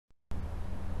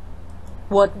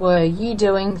What were you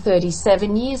doing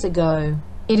 37 years ago?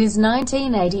 It is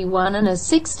 1981 and a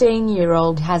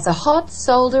 16-year-old has a hot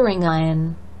soldering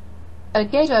iron, a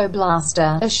Ghetto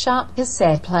blaster, a Sharp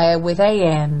Cassette player with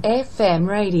AM/FM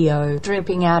radio,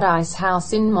 dripping out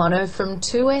Icehouse in mono from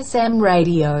 2SM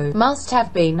radio, must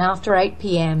have been after 8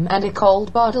 p.m, and a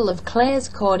cold bottle of Claire's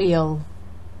cordial.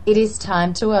 It is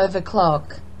time to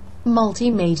overclock.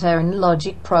 Multimeter and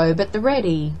logic probe at the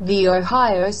ready. The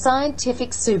Ohio Scientific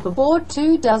Superboard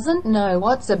II doesn't know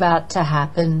what's about to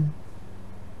happen.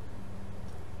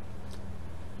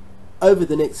 Over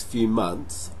the next few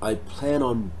months, I plan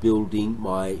on building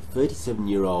my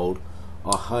 37-year-old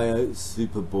Ohio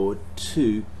Superboard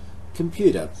II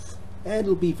computer, and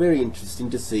it'll be very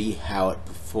interesting to see how it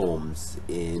performs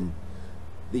in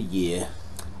the year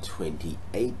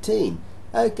 2018.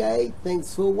 Okay,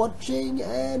 thanks for watching,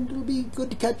 and it'll be good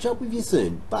to catch up with you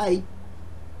soon. Bye.